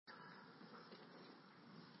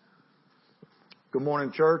Good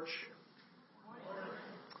morning, church.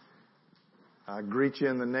 I greet you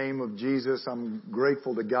in the name of Jesus. I'm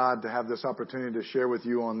grateful to God to have this opportunity to share with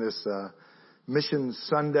you on this Mission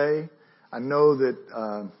Sunday. I know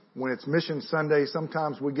that when it's Mission Sunday,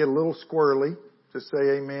 sometimes we get a little squirrely. Just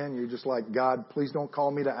say amen. You're just like, God, please don't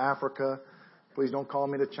call me to Africa. Please don't call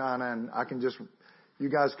me to China. And you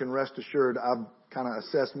guys can rest assured I've kind of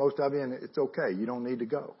assessed most of you, and it's okay. You don't need to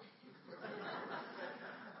go.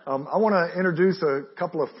 I want to introduce a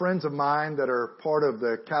couple of friends of mine that are part of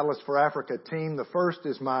the Catalyst for Africa team. The first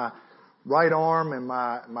is my right arm and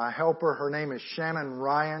my helper. Her name is Shannon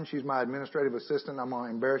Ryan. She's my administrative assistant. I'm going to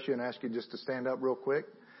embarrass you and ask you just to stand up real quick.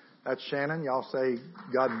 That's Shannon. Y'all say,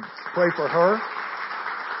 God, pray for her.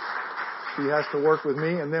 She has to work with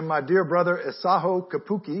me. And then my dear brother, Isaho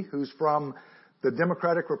Kapuki, who's from the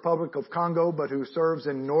Democratic Republic of Congo, but who serves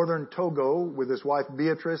in northern Togo with his wife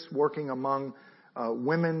Beatrice, working among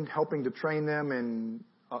women, helping to train them in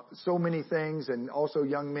so many things, and also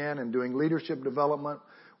young men, and doing leadership development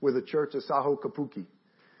with the church of Isaho Kapuki.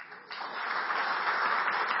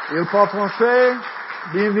 Il parle français.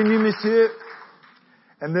 Bienvenue, monsieur.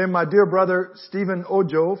 And then my dear brother, Stephen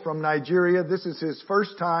Ojo from Nigeria. This is his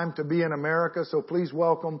first time to be in America, so please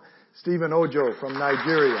welcome Stephen Ojo from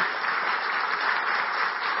Nigeria.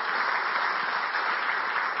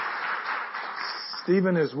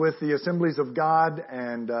 Stephen is with the Assemblies of God,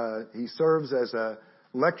 and he serves as a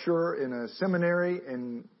lecturer in a seminary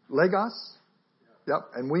in Lagos.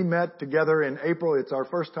 Yep, and we met together in April. It's our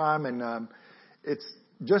first time, and it's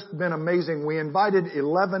just been amazing. We invited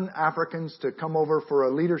 11 Africans to come over for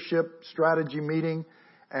a leadership strategy meeting,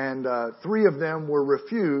 and 3 of them were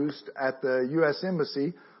refused at the U.S.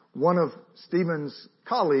 Embassy. One of Stephen's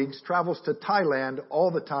colleagues travels to Thailand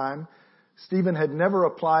all the time. Stephen had never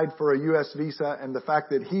applied for a U.S. visa, and the fact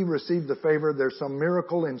that he received the favor, there's some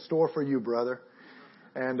miracle in store for you, brother.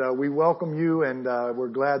 And we welcome you, and we're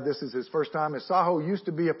glad this is his first time. Isaho used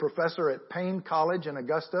to be a professor at Payne College in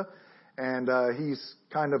Augusta, and he's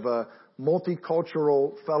kind of a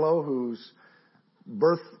multicultural fellow whose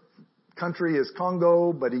birth country is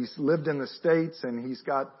Congo, but he's lived in the States, and he's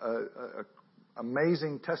got a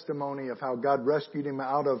amazing testimony of how God rescued him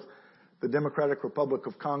out of the Democratic Republic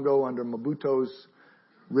of Congo under Mobutu's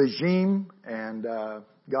regime, and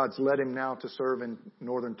God's led him now to serve in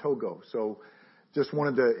northern Togo. So just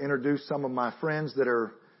wanted to introduce some of my friends that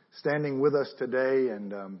are standing with us today,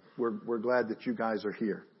 and we're glad that you guys are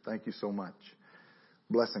here. Thank you so much.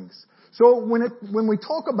 Blessings. So when we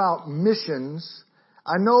talk about missions,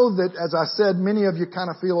 I know that, as I said, many of you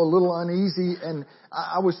kind of feel a little uneasy, and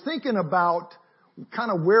I was thinking about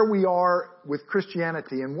kind of where we are with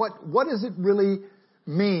Christianity, and what does it really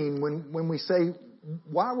mean when we say,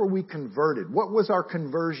 why were we converted? What was our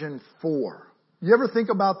conversion for? You ever think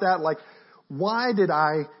about that? Like, why did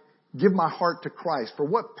I give my heart to Christ? For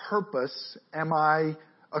what purpose am I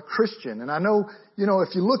a Christian? And I know,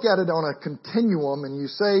 if you look at it on a continuum and you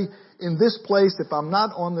say, in this place, if I'm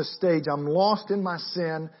not on the stage, I'm lost in my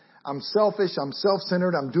sin, I'm selfish, I'm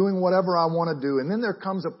self-centered, I'm doing whatever I want to do. And then there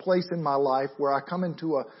comes a place in my life where I come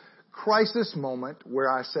into a crisis moment where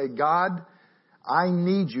I say, God, I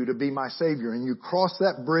need you to be my Savior. And you cross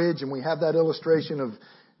that bridge, and we have that illustration of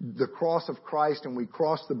the cross of Christ, and we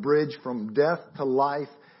cross the bridge from death to life.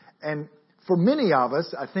 And for many of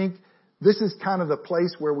us, I think this is kind of the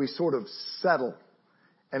place where we sort of settle.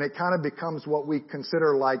 And it kind of becomes what we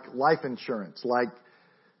consider like life insurance, like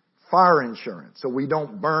fire insurance, so we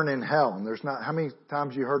don't burn in hell. And there's not, how many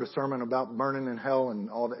times you heard a sermon about burning in hell and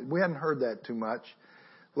all that? We hadn't heard that too much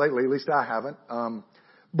lately, at least I haven't.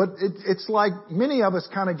 But it's like many of us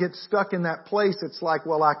kind of get stuck in that place. It's like,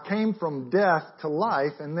 well, I came from death to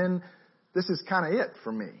life, and then this is kind of it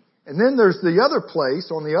for me. And then there's the other place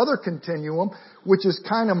on the other continuum, which is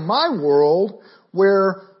kind of my world,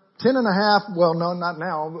 where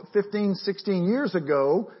 15, 16 years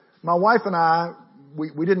ago, my wife and I,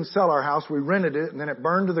 we didn't sell our house. We rented it, and then it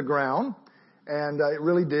burned to the ground, and it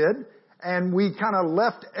really did. And we kind of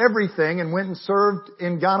left everything and went and served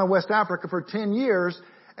in Ghana, West Africa for 10 years.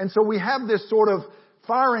 And so we have this sort of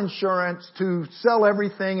fire insurance to sell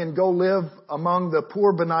everything and go live among the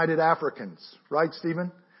poor, benighted Africans. Right,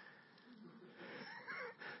 Stephen?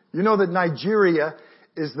 You know that Nigeria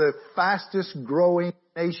is the fastest growing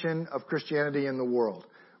nation of Christianity in the world.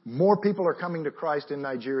 More people are coming to Christ in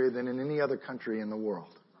Nigeria than in any other country in the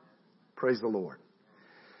world. Praise the Lord.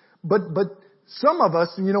 But some of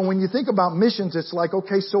us, when you think about missions, it's like,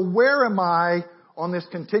 okay, so where am I on this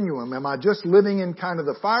continuum? Am I just living in kind of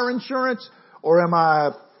the fire insurance, or am I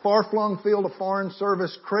far-flung field of foreign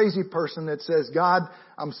service crazy person that says, God,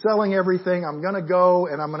 I'm selling everything. I'm going to go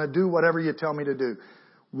and I'm going to do whatever you tell me to do.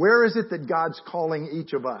 Where is it that God's calling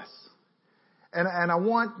each of us? And I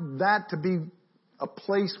want that to be a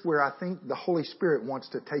place where I think the Holy Spirit wants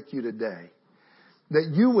to take you today.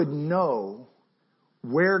 That you would know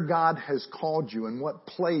where God has called you and what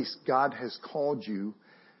place God has called you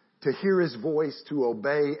to hear His voice, to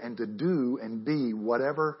obey, and to do and be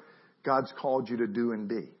whatever God's called you to do and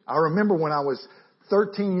be. I remember when I was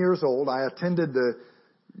 13 years old, I attended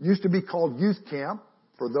used to be called youth camp,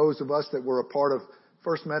 for those of us that were a part of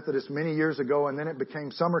First Methodist many years ago, and then it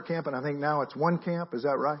became summer camp, and I think now it's one camp. Is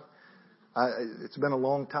that right? It's been a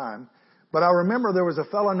long time. But I remember there was a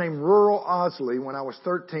fellow named Rural Osley when I was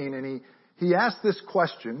 13, and he asked this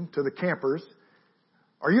question to the campers.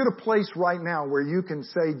 Are you at a place right now where you can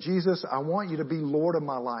say, Jesus, I want you to be Lord of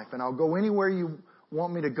my life, and I'll go anywhere you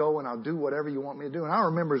want me to go, and I'll do whatever you want me to do? And I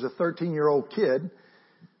remember as a 13-year-old kid,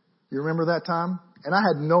 you remember that time? And I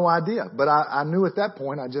had no idea, but I knew at that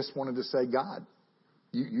point I just wanted to say, God,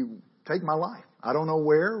 you take my life. I don't know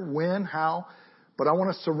where, when, how, but I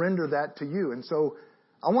want to surrender that to you. And so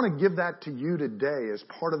I want to give that to you today as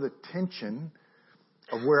part of the tension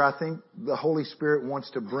of where I think the Holy Spirit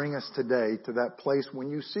wants to bring us today, to that place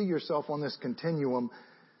when you see yourself on this continuum.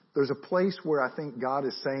 There's a place where I think God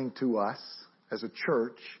is saying to us as a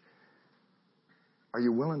church, are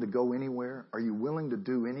you willing to go anywhere? Are you willing to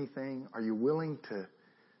do anything? Are you willing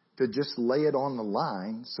to just lay it on the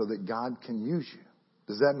line so that God can use you?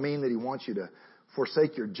 Does that mean that He wants you to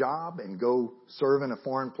forsake your job and go serve in a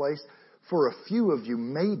foreign place? For a few of you,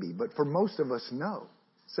 maybe, but for most of us, no.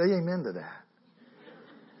 Say amen to that.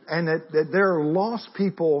 And that there are lost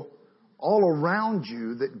people all around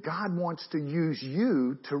you that God wants to use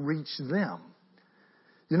you to reach them.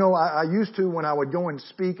 You know, I used to, when I would go and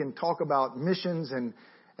speak and talk about missions, and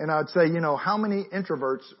I'd say, you know, how many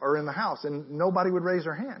introverts are in the house? And nobody would raise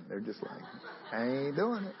their hand. They're just like, I ain't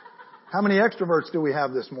doing it. How many extroverts do we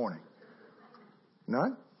have this morning?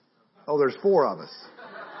 None? Oh, there's 4 of us.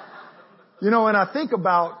 You know, and I think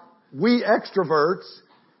about we extroverts,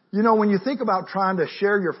 you know, when you think about trying to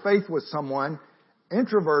share your faith with someone,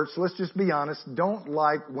 introverts, let's just be honest, don't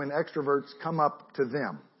like when extroverts come up to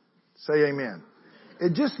them. Say amen.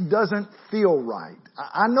 It just doesn't feel right.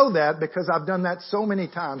 I know that because I've done that so many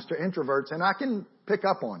times to introverts, and I can pick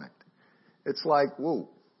up on it. It's like, whoa,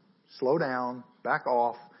 slow down, back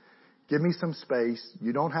off, give me some space.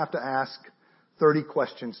 You don't have to ask 30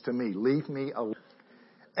 questions to me. Leave me alone.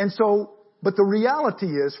 And so, but the reality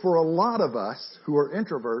is, for a lot of us who are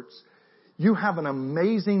introverts, you have an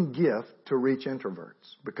amazing gift to reach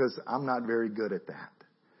introverts, because I'm not very good at that.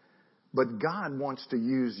 But God wants to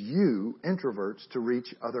use you, introverts, to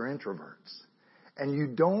reach other introverts. And you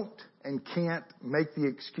don't and can't make the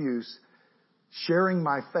excuse, sharing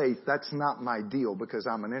my faith, that's not my deal because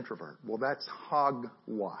I'm an introvert. Well, that's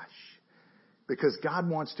hogwash. Because God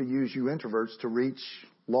wants to use you introverts to reach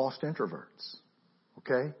lost introverts.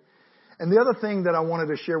 Okay? And the other thing that I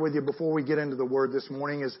wanted to share with you before we get into the Word this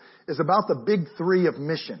morning is about the big 3 of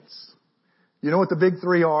missions. You know what the big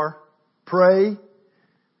 3 are? Pray,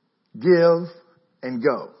 give, and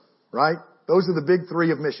go. Right? Those are the big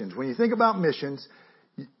 3 of missions. When you think about missions,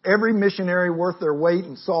 every missionary worth their weight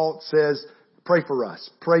in salt says, pray for us,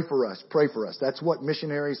 pray for us, pray for us. That's what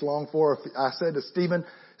missionaries long for. I said to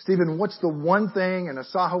Stephen, what's the one thing, and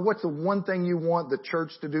Asaha, what's the one thing you want the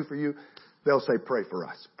church to do for you? They'll say, pray for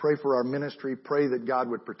us. Pray for our ministry. Pray that God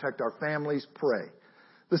would protect our families. Pray.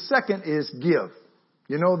 The second is give.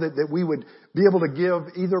 You know, that we would be able to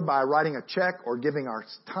give either by writing a check or giving our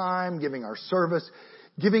time, giving our service,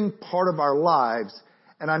 giving part of our lives.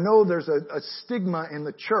 And I know there's a stigma in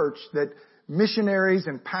the church that missionaries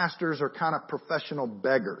and pastors are kind of professional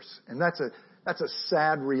beggars. And that's a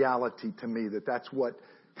sad reality to me, that's what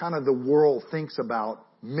kind of the world thinks about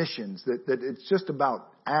missions, that it's just about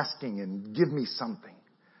asking and give me something.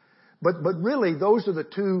 But really, those are the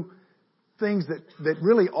 2 things that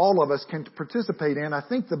really all of us can participate in. I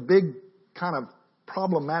think the big kind of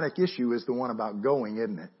problematic issue is the one about going,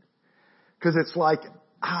 isn't it? Because it's like,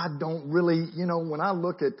 I don't really, you know, when I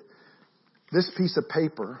look at this piece of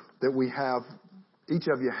paper that we have, each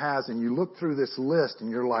of you has, and you look through this list and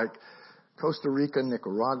you're like, Costa Rica,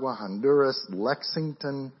 Nicaragua, Honduras,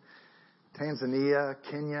 Lexington, Tanzania,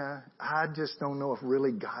 Kenya. I just don't know if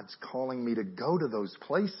really God's calling me to go to those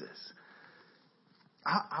places.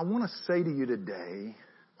 I want to say to you today,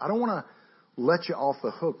 I don't want to let you off the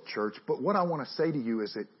hook, church, but what I want to say to you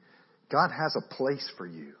is that God has a place for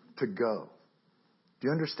you to go. Do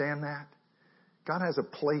you understand that? God has a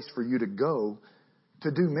place for you to go to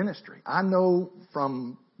do ministry. I know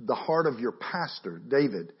from the heart of your pastor,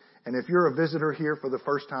 David. And if you're a visitor here for the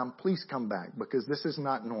first time, please come back, because this is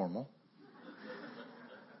not normal.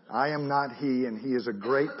 I am not he, and he is a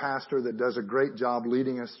great pastor that does a great job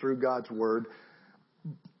leading us through God's Word.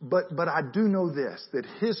 But I do know this, that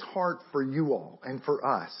his heart for you all and for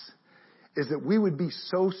us is that we would be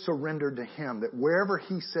so surrendered to him that wherever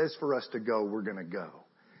he says for us to go, we're going to go.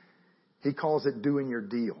 He calls it doing your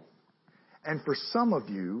deal. And for some of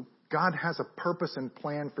you, God has a purpose and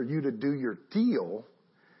plan for you to do your deal,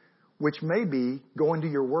 which may be going to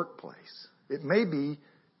your workplace. It may be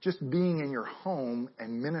just being in your home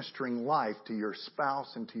and ministering life to your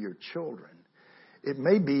spouse and to your children. It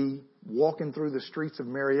may be walking through the streets of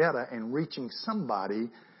Marietta and reaching somebody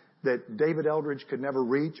that David Eldridge could never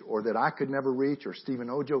reach, or that I could never reach, or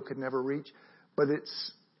Stephen Ojo could never reach. But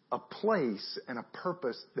it's a place and a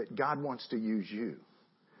purpose that God wants to use you.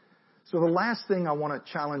 So the last thing I want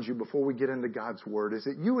to challenge you before we get into God's Word is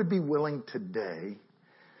that you would be willing today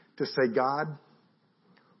to say, God,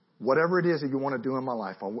 whatever it is that you want to do in my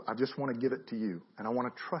life, I just want to give it to you. And I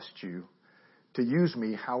want to trust you to use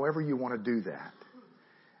me however you want to do that.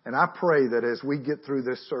 And I pray that as we get through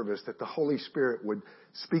this service, that the Holy Spirit would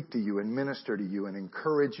speak to you and minister to you and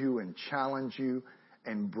encourage you and challenge you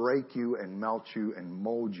and break you and melt you and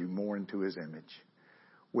mold you more into his image.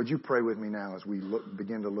 Would you pray with me now as we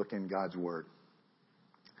begin to look in God's Word?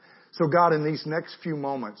 So God, in these next few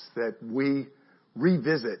moments that we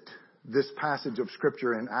revisit this passage of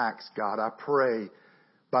Scripture in Acts, God, I pray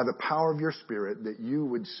by the power of your Spirit that you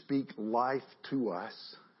would speak life to us,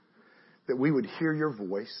 that we would hear your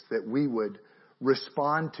voice, that we would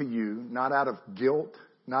respond to you, not out of guilt,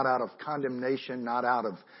 not out of condemnation, not out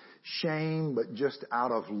of shame, but just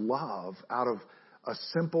out of love, out of a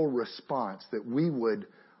simple response, that we would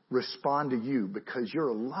respond to you because you're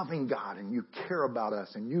a loving God and you care about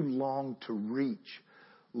us and you long to reach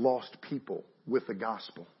lost people with the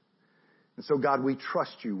gospel. And so, God, we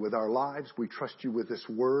trust you with our lives. We trust you with this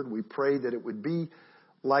word. We pray that it would be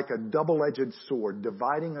like a double-edged sword,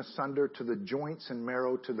 dividing asunder to the joints and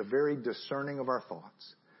marrow, to the very discerning of our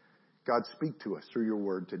thoughts. God, speak to us through your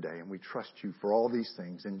word today, and we trust you for all these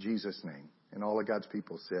things in Jesus' name. And all of God's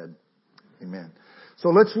people said, amen. So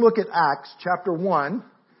let's look at Acts chapter 1.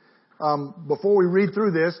 Before we read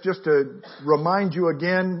through this, just to remind you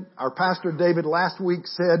again, our pastor David last week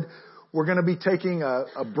said we're going to be taking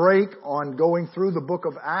a break on going through the book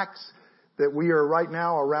of Acts, that we are right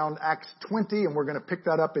now around Acts 20, and we're going to pick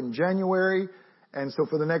that up in January. And so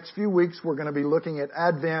for the next few weeks, we're going to be looking at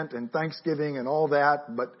Advent and Thanksgiving and all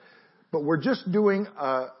that. But we're just doing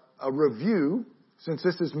a review, since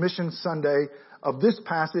this is Mission Sunday, of this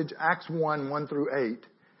passage, Acts 1 through 8.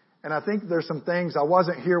 And I think there's some things, I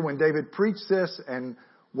wasn't here when David preached this, and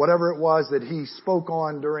whatever it was that he spoke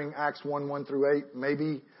on during Acts 1 through 8,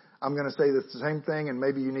 maybe I'm going to say the same thing, and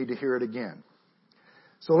maybe you need to hear it again.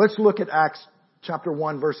 So let's look at Acts chapter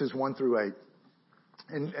 1, verses 1 through 8.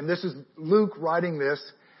 And this is Luke writing this.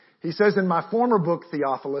 He says, in my former book,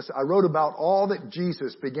 Theophilus, I wrote about all that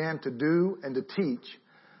Jesus began to do and to teach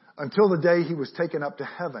until the day he was taken up to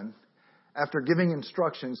heaven, after giving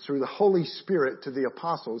instructions through the Holy Spirit to the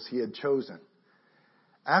apostles he had chosen.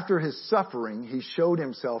 After his suffering, he showed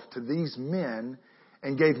himself to these men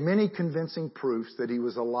and gave many convincing proofs that he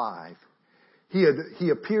was alive. He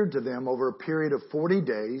appeared to them over a period of 40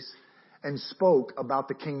 days and spoke about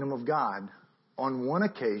the kingdom of God. On one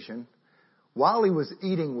occasion, while he was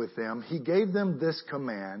eating with them, he gave them this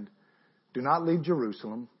command, do not leave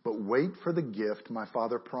Jerusalem, but wait for the gift my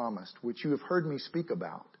Father promised, which you have heard me speak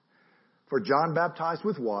about. For John baptized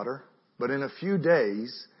with water, but in a few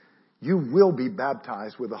days you will be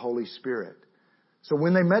baptized with the Holy Spirit. So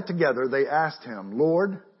when they met together, they asked him,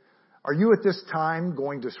 Lord, are you at this time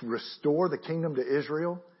going to restore the kingdom to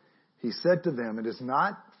Israel? He said to them, it is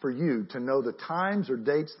not for you to know the times or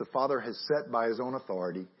dates the Father has set by his own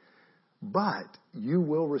authority, but you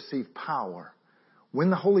will receive power when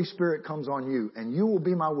the Holy Spirit comes on you, and you will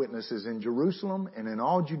be my witnesses in Jerusalem and in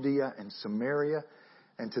all Judea and Samaria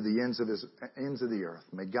and to the ends of the earth.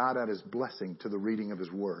 May God add his blessing to the reading of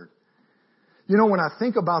his word. You know, when I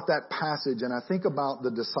think about that passage and I think about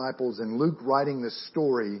the disciples and Luke writing this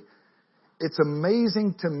story, it's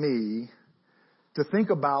amazing to me to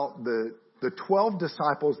think about the 12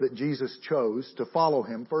 disciples that Jesus chose to follow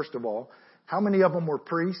him. First of all, how many of them were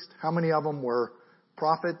priests? How many of them were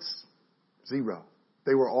prophets? 0.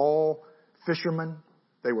 They were all fishermen.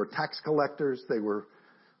 They were tax collectors. They were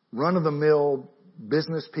run-of-the-mill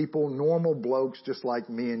business people, normal blokes just like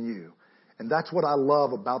me and you. And that's what I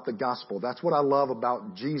love about the gospel. That's what I love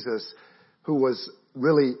about Jesus, who was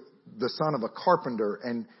really the son of a carpenter.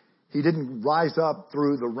 And He didn't rise up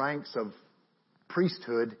through the ranks of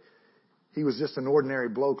priesthood. He was just an ordinary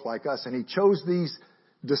bloke like us. And he chose these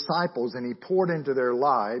disciples and he poured into their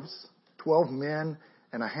lives 12 men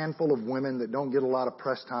and a handful of women that don't get a lot of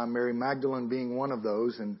press time, Mary Magdalene being one of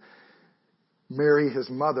those, and Mary, his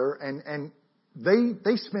mother. And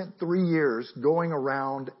they spent 3 years going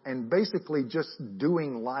around and basically just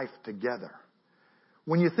doing life together.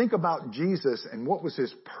 When you think about Jesus and what was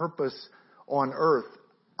his purpose on earth,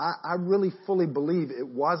 I really fully believe it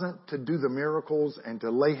wasn't to do the miracles and to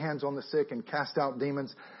lay hands on the sick and cast out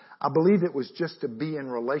demons. I believe it was just to be in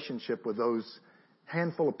relationship with those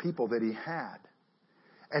handful of people that he had.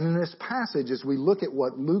 And in this passage, as we look at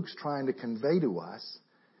what Luke's trying to convey to us,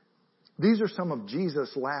 these are some of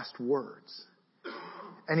Jesus' last words.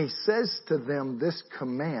 And he says to them this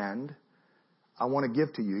command I want to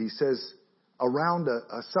give to you. He says, around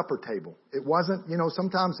a supper table. It wasn't,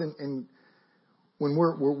 sometimes when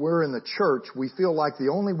we're in the church, we feel like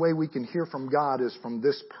the only way we can hear from God is from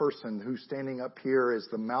this person who's standing up here as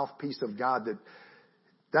the mouthpiece of God.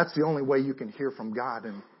 That's the only way you can hear from God.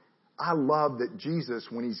 And I love that Jesus,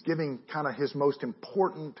 when he's giving kind of his most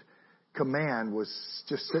important command, was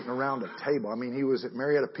just sitting around a table. I mean, he was at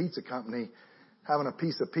Marietta Pizza Company having a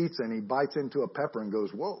piece of pizza and he bites into a pepper and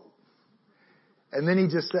goes, whoa. And then he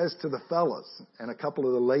just says to the fellas and a couple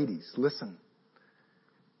of the ladies, listen,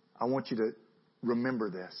 I want you to remember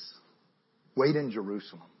this. Wait in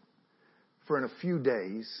Jerusalem. For in a few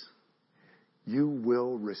days, you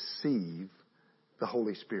will receive the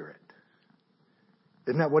Holy Spirit.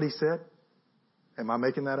 Isn't that what he said? Am I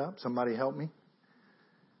making that up? Somebody help me.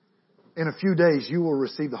 In a few days, you will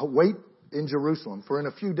receive wait in Jerusalem. For in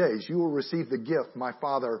a few days, you will receive the gift my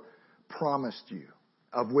Father promised you,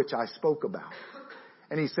 of which I spoke about.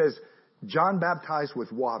 And he says, John baptized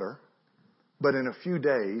with water, but in a few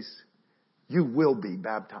days, you will be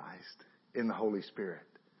baptized in the Holy Spirit.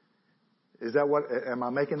 Is that what, am I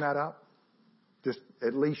making that up? Just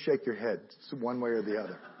at least shake your head one way or the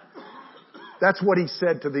other. That's what he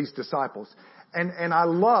said to these disciples. And I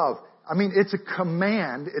love, it's a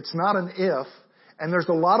command. It's not an if. And there's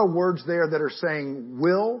a lot of words there that are saying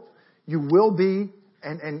will, you will be,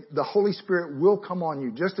 and the Holy Spirit will come on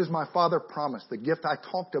you, just as my Father promised. The gift I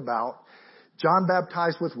talked about, John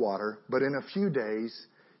baptized with water, but in a few days,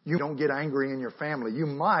 you don't get angry in your family. You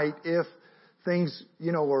might if things,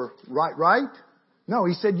 are right? No,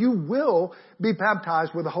 he said you will be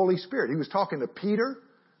baptized with the Holy Spirit. He was talking to Peter,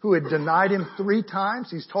 who had denied him 3 times.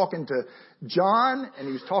 He's talking to John, and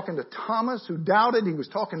he was talking to Thomas, who doubted. He was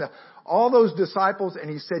talking to all those disciples, and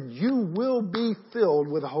he said, you will be filled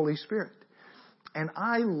with the Holy Spirit. And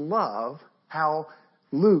I love how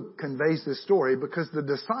Luke conveys this story, because the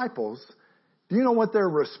disciples, do you know what their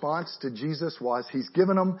response to Jesus was? He's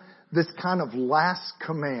given them this kind of last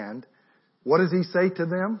command. What does he say to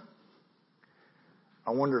them?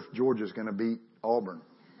 I wonder if Georgia's going to beat Auburn.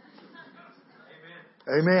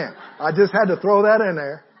 Amen. I just had to throw that in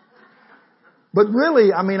there. But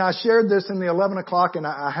really, I shared this in the 11 o'clock, and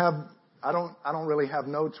I don't really have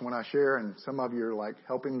notes when I share, and some of you are like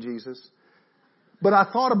helping Jesus. But I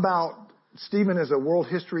thought about Stephen as a world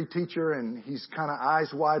history teacher, and he's kind of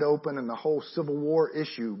eyes wide open in the whole Civil War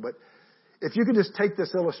issue. But if you could just take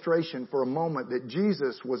this illustration for a moment, that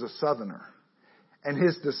Jesus was a Southerner, and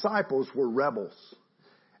his disciples were rebels,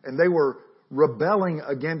 and they were rebelling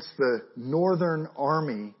against the northern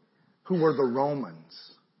army, who were the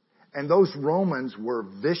Romans. And those Romans were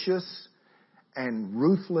vicious and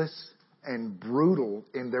ruthless and brutal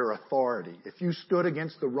in their authority. If you stood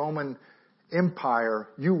against the Roman Empire,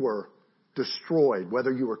 you were destroyed,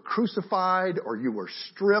 whether you were crucified or you were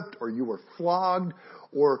stripped or you were flogged.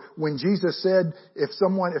 Or when Jesus said, if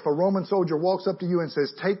a Roman soldier walks up to you and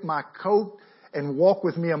says, take my coat and walk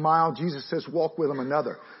with me a mile, Jesus says, walk with him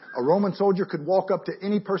another. A Roman soldier could walk up to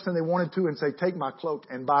any person they wanted to and say, take my cloak.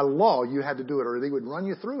 And by law, you had to do it, or they would run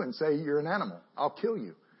you through and say, you're an animal. I'll kill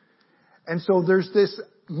you. And so there's this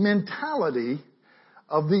mentality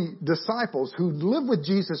of the disciples who lived with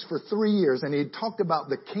Jesus for 3 years, and he had talked about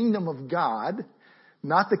the kingdom of God,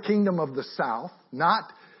 not the kingdom of the South, not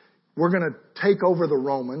we're going to take over the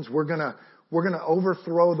Romans, we're going to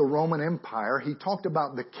overthrow the Roman Empire. He talked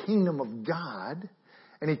about the kingdom of God,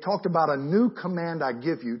 and he talked about a new command I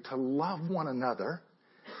give you, to love one another.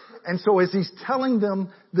 And so as he's telling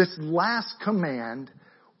them this last command,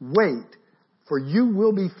 wait, for you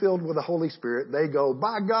will be filled with the Holy Spirit, they go,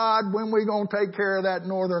 by God, when we going to take care of that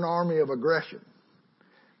northern army of aggression?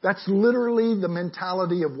 That's literally the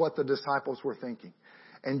mentality of what the disciples were thinking.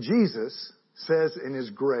 And Jesus says in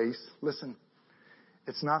his grace, listen,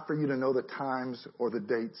 it's not for you to know the times or the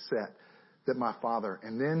dates set. that my Father,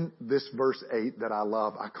 and then this verse 8 that I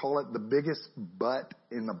love, I call it the biggest but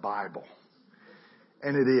in the Bible.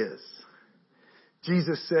 And it is.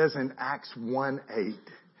 Jesus says in Acts 1:8,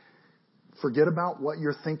 forget about what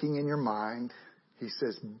you're thinking in your mind. He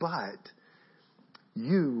says, but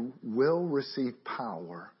you will receive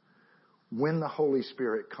power when the Holy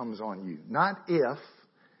Spirit comes on you. Not if.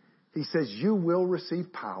 He says you will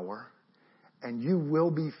receive power and you will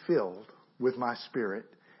be filled with my Spirit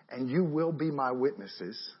and you will be my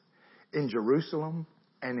witnesses in Jerusalem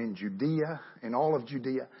and in Judea, in all of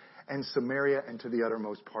Judea and Samaria and to the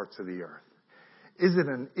uttermost parts of the earth. Is it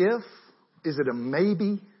an if? Is it a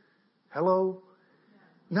maybe? Hello?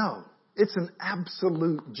 No. It's an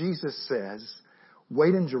absolute. Jesus says,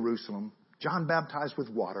 wait in Jerusalem. John baptized with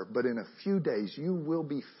water, but in a few days you will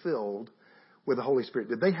be filled with the Holy Spirit.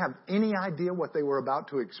 Did they have any idea what they were about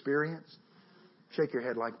to experience? Shake your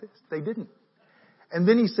head like this. They didn't. And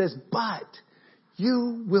then he says, but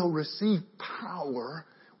you will receive power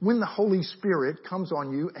when the Holy Spirit comes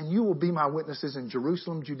on you, and you will be my witnesses in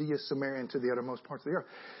Jerusalem, Judea, Samaria, and to the uttermost parts of the earth.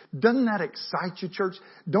 Doesn't that excite you, church?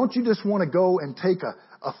 Don't you just want to go and take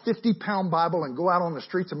a 50-pound Bible and go out on the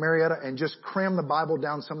streets of Marietta and just cram the Bible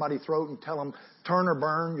down somebody's throat and tell them, turn or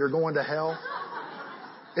burn, you're going to hell?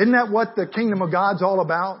 Isn't that what the kingdom of God's all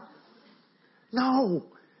about? No,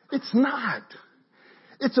 it's not.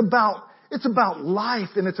 It's about life,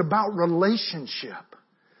 and it's about relationship.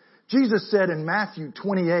 Jesus said in Matthew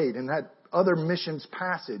 28, in that other missions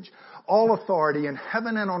passage, all authority in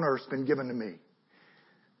heaven and on earth has been given to me.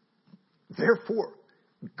 Therefore,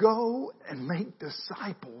 go and make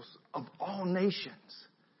disciples of all nations.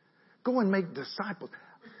 Go and make disciples.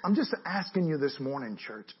 I'm just asking you this morning,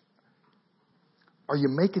 church, are you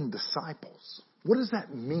making disciples? What does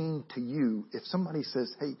that mean to you if somebody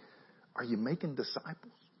says, hey, are you making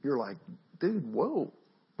disciples? You're like, dude, whoa,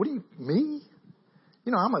 what do you, me?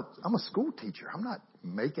 You know, I'm a school teacher. I'm not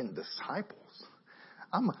making disciples.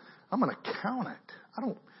 I'm an accountant.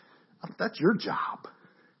 That's your job.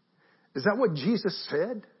 Is that what Jesus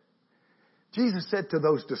said? Jesus said to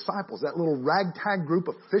those disciples, that little ragtag group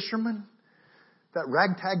of fishermen, that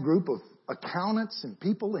ragtag group of accountants and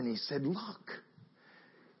people, and he said, look,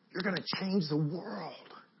 you're going to change the world.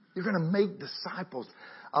 You're going to make disciples.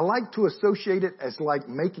 I like to associate it as like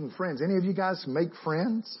making friends. Any of you guys make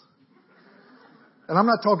friends? And I'm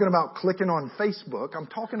not talking about clicking on Facebook. I'm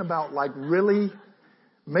talking about like really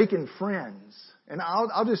making friends. And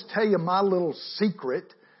I'll just tell you my little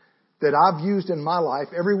secret that I've used in my life.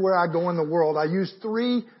 Everywhere I go in the world, I use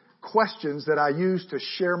 3 questions that I use to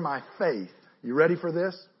share my faith. You ready for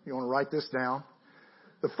this? You want to write this down?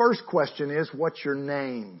 The first question is, what's your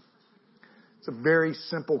name? It's a very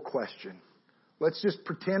simple question. Let's just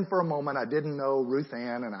pretend for a moment I didn't know Ruth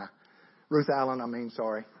Allen. I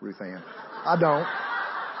don't.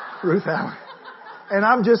 Ruth Allen. And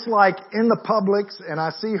I'm just like in the Publix and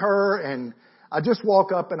I see her and I just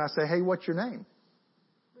walk up and I say, hey, what's your name?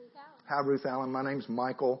 Ruth Allen. Hi, Ruth Allen. My name's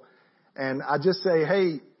Michael. And I just say,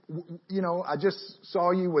 hey, you know, I just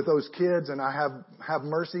saw you with those kids and I have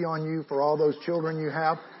mercy on you for all those children you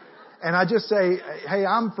have. And I just say, hey,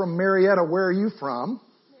 I'm from Marietta. Where are you from?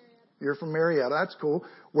 Marietta. You're from Marietta. That's cool.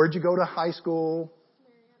 Where'd you go to high school?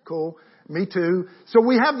 Marietta. Cool. Me too. So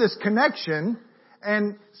we have this connection.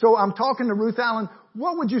 And so I'm talking to Ruth Allen.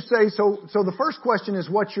 What would you say? So the first question is,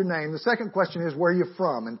 what's your name? The second question is, where are you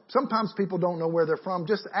from? And sometimes people don't know where they're from.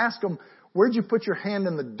 Just ask them, where'd you put your hand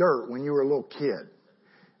in the dirt when you were a little kid?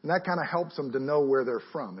 And that kind of helps them to know where they're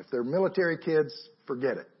from. If they're military kids,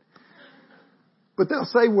 forget it. But they'll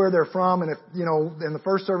say where they're from. And if, you know, in the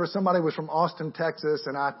first service, somebody was from Austin, Texas.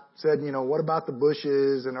 And I said, you know, what about the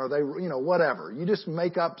Bushes? And are they, you know, whatever. You just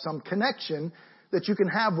make up some connection that you can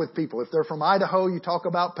have with people. If they're from Idaho, you talk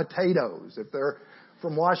about potatoes. If they're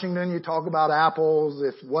from Washington, you talk about apples,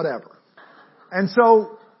 if whatever. And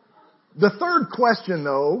so the third question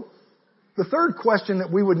that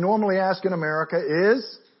we would normally ask in America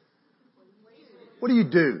is, what do you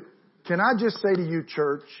do? Can I just say to you,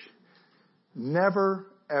 church, never,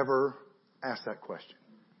 ever ask that question.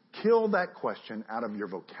 Kill that question out of your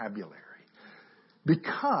vocabulary.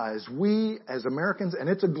 Because we as Americans, and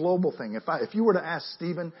it's a global thing. If you were to ask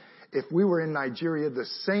Stephen, if we were in Nigeria, the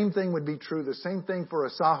same thing would be true. The same thing for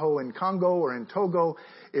Asaho in Congo or in Togo.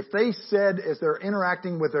 If they said, as they're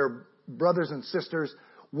interacting with their brothers and sisters,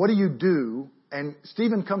 what do you do? And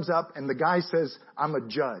Stephen comes up and the guy says, I'm a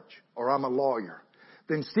judge or I'm a lawyer.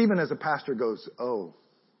 Then Stephen as a pastor goes, oh,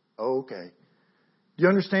 okay. Do you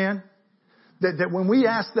understand? That when we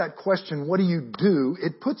ask that question, what do you do?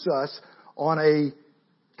 It puts us on a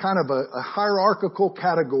kind of a hierarchical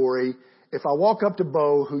category if I walk up to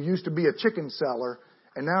Bo, who used to be a chicken seller,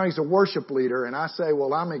 and now he's a worship leader, and I say,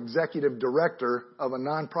 well, I'm executive director of a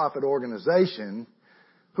nonprofit organization,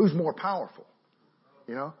 who's more powerful?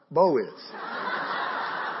 You know, Bo is.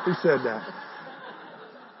 Who said that?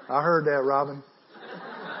 I heard that, Robin.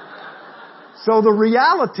 So the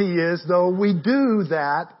reality is, though, we do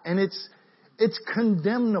that, and it's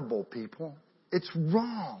condemnable, people. It's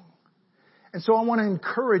wrong. And so I want to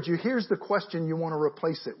encourage you. Here's the question you want to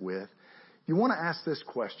replace it with. You want to ask this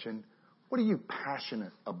question: what are you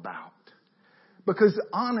passionate about? Because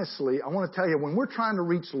honestly, I want to tell you, when we're trying to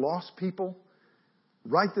reach lost people,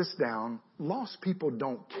 write this down. Lost people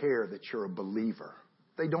don't care that you're a believer.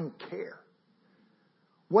 They don't care.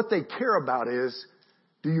 What they care about is,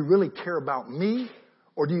 do you really care about me,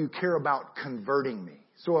 or do you care about converting me?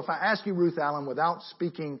 So if I ask you, Ruth Allen, without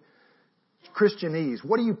speaking Christianese,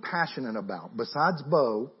 what are you passionate about? Besides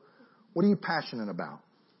Bo, what are you passionate about?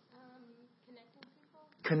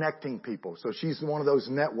 Connecting people. So she's one of those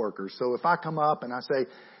networkers. So if I come up and I say,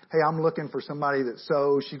 hey, I'm looking for somebody that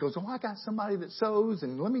sews, she goes, oh, I got somebody that sews,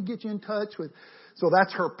 and let me get you in touch with. So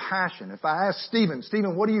that's her passion. If I ask Stephen,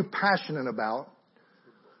 what are you passionate about?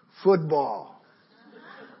 Football.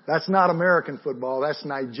 That's not American football. That's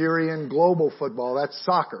Nigerian global football. That's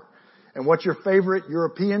soccer. And what's your favorite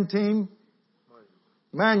European team?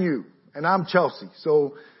 Man U. And I'm Chelsea.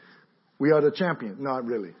 So we are the champion. Not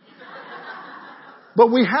really.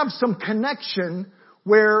 But we have some connection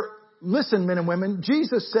where, listen, men and women,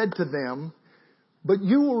 Jesus said to them, but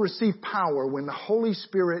you will receive power when the Holy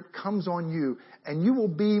Spirit comes on you, and you will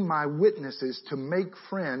be my witnesses to make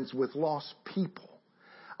friends with lost people.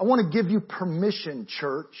 I want to give you permission,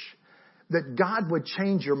 church, that God would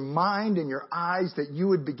change your mind and your eyes, that you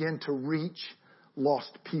would begin to reach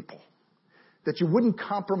lost people. That you wouldn't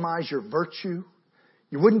compromise your virtue.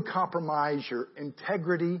 You wouldn't compromise your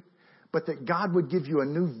integrity. But that God would give you a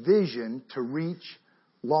new vision to reach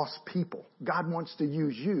lost people. God wants to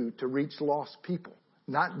use you to reach lost people.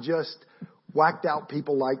 Not just whacked out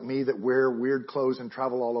people like me that wear weird clothes and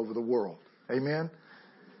travel all over the world. Amen?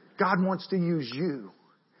 God wants to use you.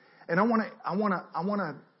 And I want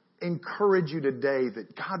to encourage you today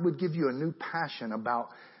that God would give you a new passion about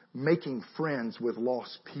making friends with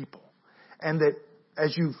lost people. And that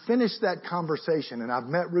as you finish that conversation, and I've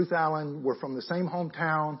met Ruth Allen, we're from the same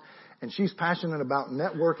hometown, and she's passionate about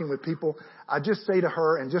networking with people, I just say to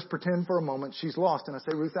her, and just pretend for a moment she's lost, and I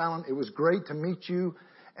say, Ruth Allen, it was great to meet you,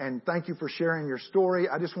 and thank you for sharing your story.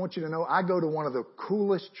 I just want you to know I go to one of the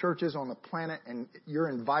coolest churches on the planet, and you're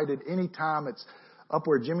invited anytime. It's up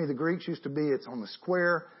where Jimmy the Greeks used to be. It's on the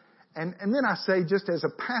square. And then I say, just as a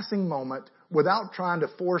passing moment, without trying to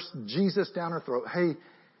force Jesus down her throat, hey,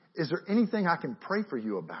 is there anything I can pray for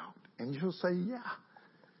you about? And you'll say, yeah.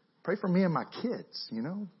 Pray for me and my kids, you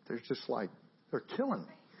know. They're just like, they're killing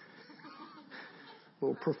me. A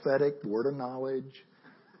little prophetic, word of knowledge.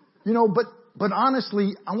 You know, but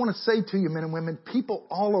honestly, I want to say to you, men and women, people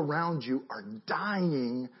all around you are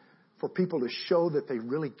dying for people to show that they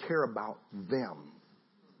really care about them.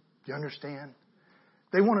 Do you understand?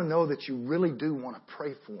 They want to know that you really do want to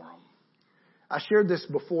pray for them. I shared this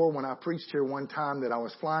before when I preached here one time, that I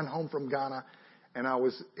was flying home from Ghana, and I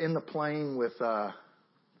was in the plane with,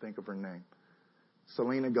 think of her name,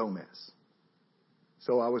 Selena Gomez.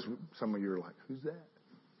 So some of you are like, who's that?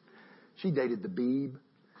 She dated the Beeb.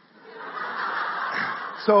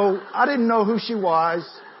 So I didn't know who she was.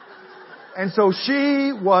 And so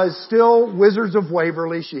she was still Wizards of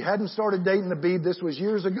Waverly. She hadn't started dating the Beeb. This was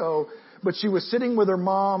years ago. But she was sitting with her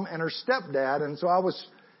mom and her stepdad. And so I was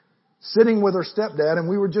sitting with her stepdad, and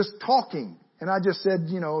we were just talking. And I just said,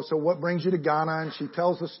 you know, so what brings you to Ghana? And she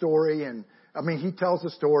tells the story. He tells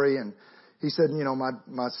the story. And he said, you know,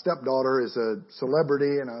 my stepdaughter is a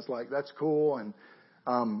celebrity. And I was like, that's cool.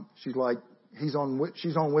 And she's like, she's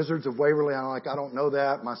on Wizards of Waverly. I'm like, I don't know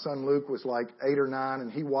that. My son Luke was like 8 or 9,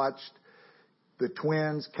 and he watched the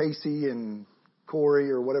twins, Casey and Corey,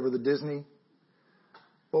 or whatever, the Disney.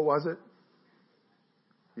 What was it?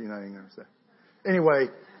 You're not even going to say. Anyway,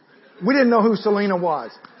 we didn't know who Selena was.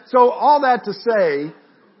 So all that to say,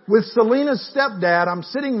 with Selena's stepdad, I'm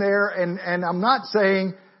sitting there and I'm not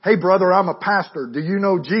saying, hey brother, I'm a pastor. Do you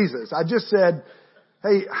know Jesus? I just said,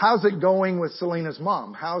 hey, how's it going with Selena's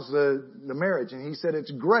mom? How's the marriage? And he said, it's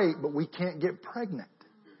great, but we can't get pregnant.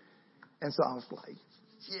 And so I was like,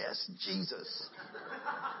 yes, Jesus.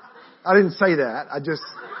 I didn't say that. I just,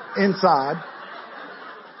 inside.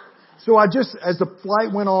 So as the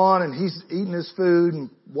flight went on and he's eating his food and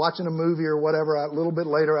watching a movie or whatever, a little bit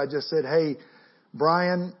later I just said, hey,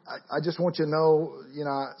 Brian, I just want you to know, you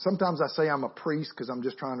know, sometimes I say I'm a priest because I'm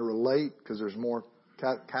just trying to relate, because there's more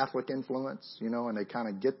Catholic influence, and they kind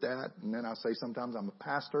of get that. And then I say sometimes I'm a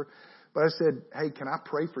pastor. But I said, hey, can I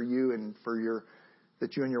pray for you and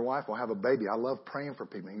that you and your wife will have a baby? I love praying for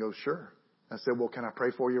people. He goes, sure. I said, well, can I pray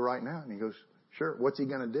for you right now? And he goes, sure. What's he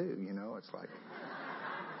going to do? It's like,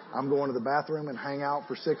 I'm going to the bathroom and hang out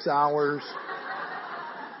for 6 hours.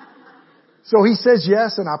 So he says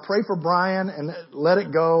yes, and I pray for Brian and let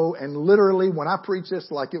it go. And literally, when I preach this,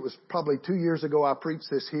 like it was probably 2 years ago, I preached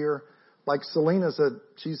this here. Like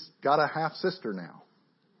she's got a half sister now.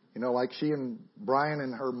 Like she and Brian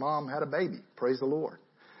and her mom had a baby. Praise the Lord.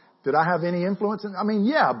 Did I have any influence?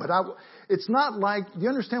 Yeah, but it's not like, do you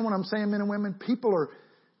understand what I'm saying, men and women? People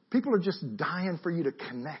are just dying for you to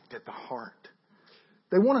connect at the heart.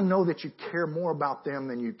 They want to know that you care more about them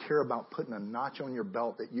than you care about putting a notch on your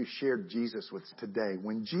belt that you shared Jesus with today.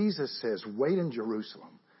 When Jesus says, wait in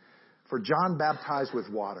Jerusalem, for John baptized with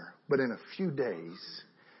water, but in a few days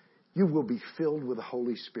you will be filled with the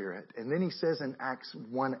Holy Spirit. And then he says in Acts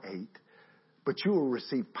 1:8, but you will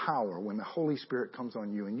receive power when the Holy Spirit comes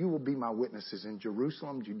on you, and you will be my witnesses in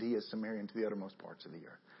Jerusalem, Judea, Samaria, and to the uttermost parts of the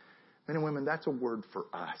earth. Men and women, that's a word for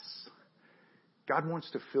us. God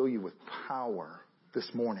wants to fill you with power this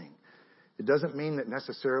morning. It doesn't mean that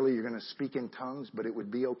necessarily you're going to speak in tongues, but it would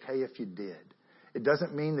be okay if you did. It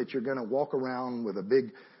doesn't mean that you're going to walk around with a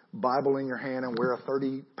big Bible in your hand and wear a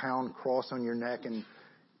 30-pound cross on your neck. And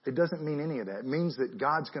it doesn't mean any of that. It means that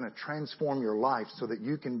God's going to transform your life so that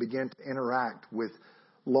you can begin to interact with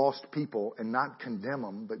lost people and not condemn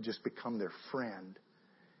them, but just become their friend.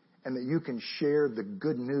 And that you can share the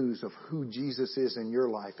good news of who Jesus is in your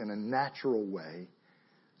life in a natural way,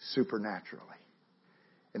 supernaturally.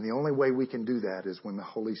 And the only way we can do that is when the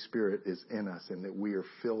Holy Spirit is in us and that we are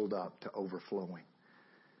filled up to overflowing.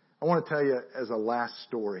 I want to tell you as a last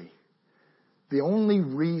story, the only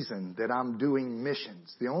reason that I'm doing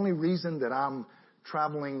missions, the only reason that I'm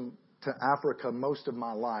traveling to Africa most of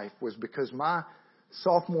my life was because my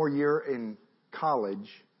sophomore year in college,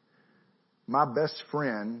 my best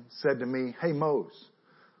friend said to me, hey, Mose,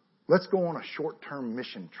 let's go on a short-term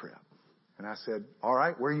mission trip. And I said, all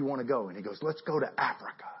right, where do you want to go? And he goes, let's go to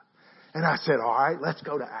Africa. And I said, all right, let's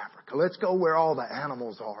go to Africa. Let's go where all the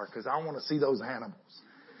animals are because I want to see those animals.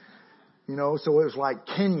 So it was like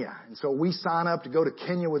Kenya. And so we sign up to go to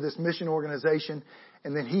Kenya with this mission organization.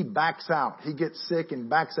 And then he backs out. He gets sick and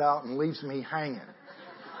backs out and leaves me hanging.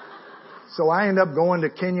 So I end up going to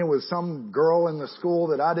Kenya with some girl in the school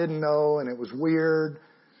that I didn't know. And it was weird.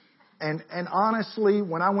 And honestly,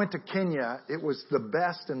 when I went to Kenya, it was the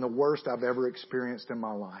best and the worst I've ever experienced in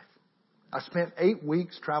my life. I spent 8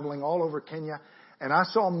 weeks traveling all over Kenya, and I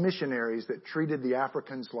saw missionaries that treated the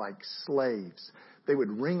Africans like slaves. They would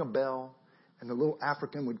ring a bell, and the little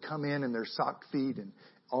African would come in their sock feet and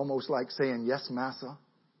almost like saying, yes, massa.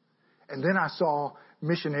 And then I saw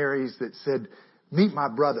missionaries that said, meet my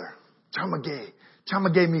brother,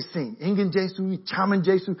 Chamage me sing. Ingen Jesu, Chaman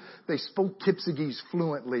Jesu. They spoke Kipsigis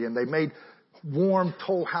fluently, and they made warm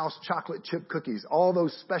Toll House chocolate chip cookies. All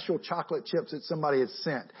those special chocolate chips that somebody had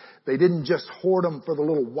sent. They didn't just hoard them for the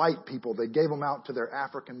little white people. They gave them out to their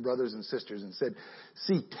African brothers and sisters and said,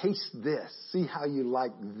 see, taste this. See how you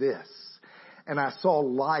like this. And I saw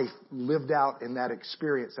life lived out in that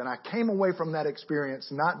experience. And I came away from that experience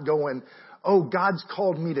not going, oh, God's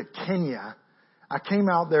called me to Kenya. I came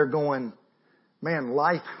out there going, man,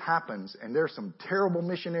 life happens, and there's some terrible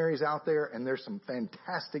missionaries out there, and there's some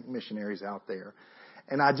fantastic missionaries out there.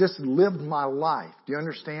 And I just lived my life. Do you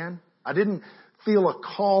understand? I didn't feel a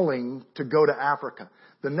calling to go to Africa.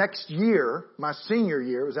 The next year, my senior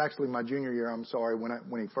year, it was actually my junior year, I'm sorry,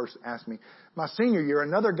 when he first asked me. My senior year,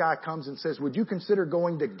 another guy comes and says, would you consider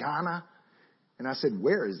going to Ghana? And I said,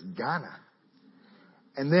 where is Ghana?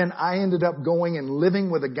 And then I ended up going and living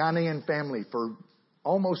with a Ghanaian family for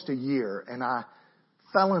almost a year, and I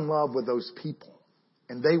fell in love with those people.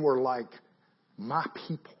 And they were like my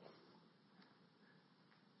people.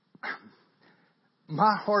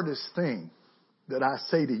 My hardest thing that I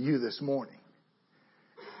say to you this morning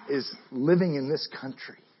is living in this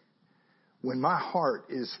country when my heart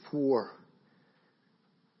is for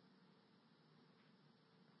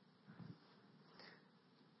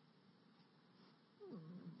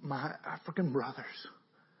my African brothers.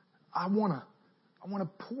 I want to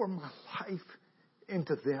pour my life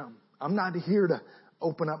into them. I'm not here to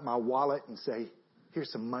open up my wallet and say,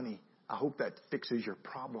 here's some money. I hope that fixes your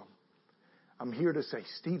problem. I'm here to say,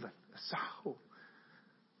 Stephen, Asaho,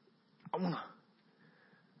 I want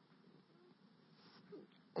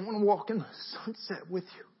to walk in the sunset with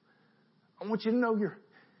you. I want you to know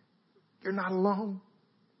you're not alone.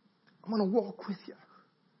 I'm going to walk with you.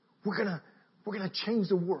 We're going to change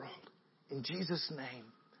the world In Jesus' name.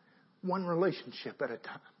 One relationship at a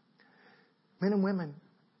time. Men and women,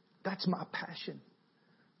 that's my passion.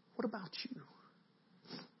 What about you?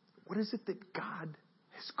 What is it that God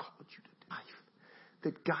has called you to do?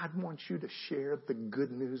 That God wants you to share the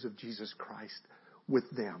good news of Jesus Christ with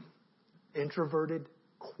them. Introverted,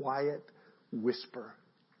 quiet, whisper.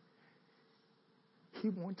 He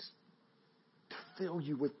wants to fill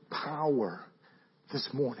you with power this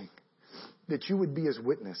morning. That you would be His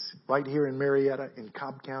witness right here in Marietta, in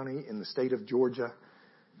Cobb County, in the state of Georgia.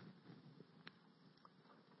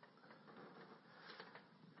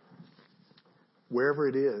 Wherever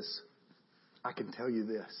it is, I can tell you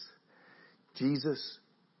this. Jesus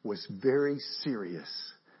was very serious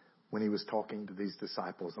when He was talking to these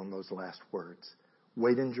disciples on those last words.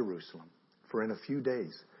 Wait in Jerusalem, for in a few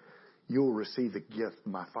days you will receive the gift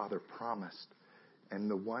my Father promised,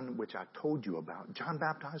 and the one which I told you about. John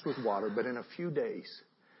baptized with water, but in a few days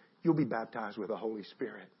you'll be baptized with the Holy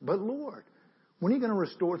Spirit. But Lord, when are you going to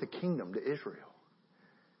restore the kingdom to Israel?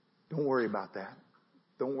 Don't worry about that.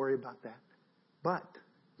 Don't worry about that. But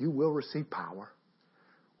you will receive power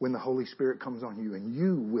when the Holy Spirit comes on you, and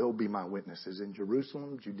you will be my witnesses in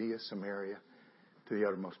Jerusalem, Judea, Samaria, to the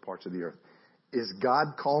uttermost parts of the earth. Is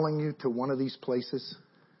God calling you to one of these places?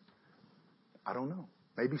 I don't know.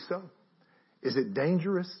 Maybe so. Is it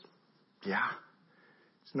dangerous? Yeah.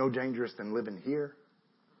 It's no dangerous than living here.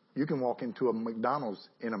 You can walk into a McDonald's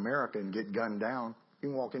in America and get gunned down. You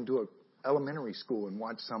can walk into an elementary school and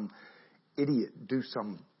watch some idiot do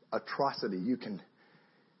some atrocity. You can,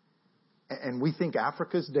 and we think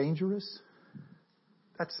Africa's dangerous.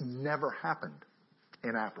 That's never happened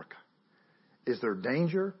in Africa. Is there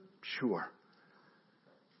danger? Sure.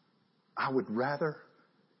 I would rather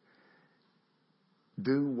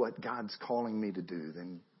do what God's calling me to do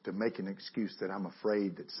than to make an excuse that I'm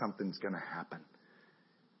afraid that something's going to happen.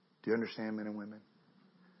 Do you understand, men and women?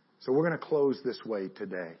 So we're going to close this way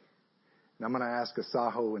today. And I'm going to ask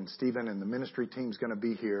Asaho and Stephen, and the ministry team's going to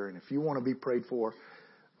be here. And if you want to be prayed for,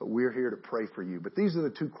 we're here to pray for you. But these are the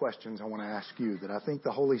two questions I want to ask you that I think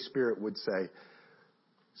the Holy Spirit would say.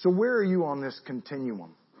 So where are you on this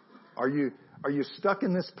continuum? Are you stuck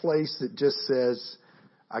in this place that just says,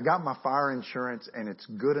 I got my fire insurance and it's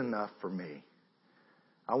good enough for me?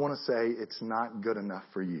 I want to say it's not good enough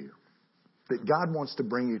for you. That God wants to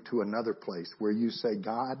bring you to another place where you say,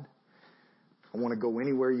 God, I want to go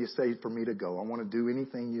anywhere you say for me to go. I want to do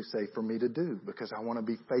anything you say for me to do because I want to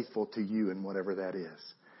be faithful to you in whatever that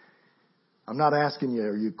is. I'm not asking you,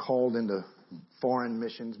 are you called into foreign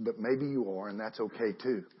missions? But maybe you are, and that's okay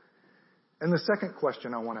too. And the second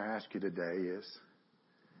question I want to ask you today is,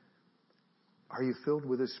 are you filled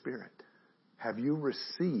with His Spirit? Have you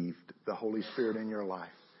received the Holy Spirit in your life?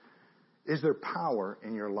 Is there power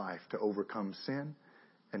in your life to overcome sin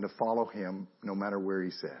and to follow Him no matter where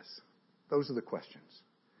He says? Those are the questions.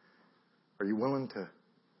 Are you willing to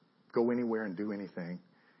go anywhere and do anything?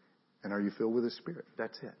 And are you filled with His Spirit?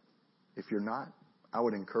 That's it. If you're not, I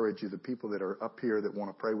would encourage you, the people that are up here that want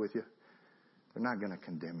to pray with you, they're not going to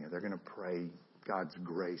condemn you. They're going to pray God's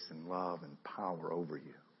grace and love and power over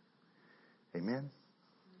you. Amen?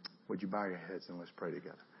 Would you bow your heads and let's pray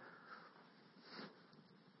together?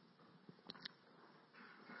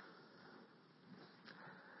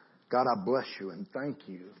 God, I bless you and thank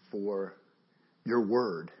you for your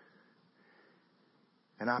word.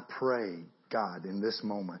 And I pray, God, in this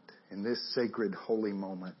moment, in this sacred, holy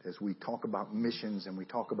moment, as we talk about missions and we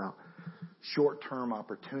talk about short-term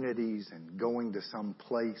opportunities and going to some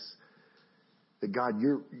place, that God,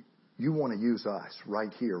 you want to use us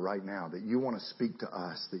right here, right now, that you want to speak to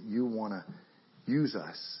us, that you want to use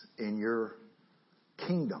us in your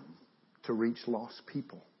kingdom to reach lost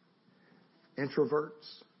people.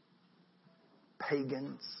 Introverts,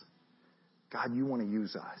 pagans, God, you want to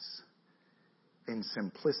use us in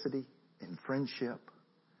simplicity, in friendship.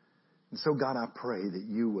 And so, God, I pray that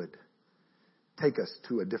you would take us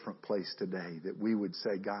to a different place today, that we would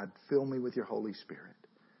say, God, fill me with your Holy Spirit.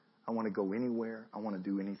 I want to go anywhere. I want to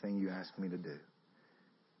do anything you ask me to do.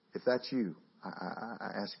 If that's you, I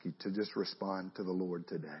ask you to just respond to the Lord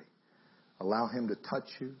today. Allow Him to touch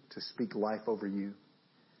you, to speak life over you,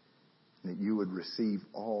 and that you would receive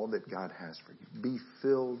all that God has for you. Be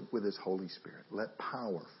filled with His Holy Spirit. Let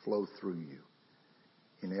power flow through you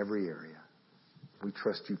in every area. We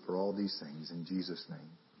trust you for all these things in Jesus'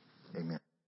 name. Amen.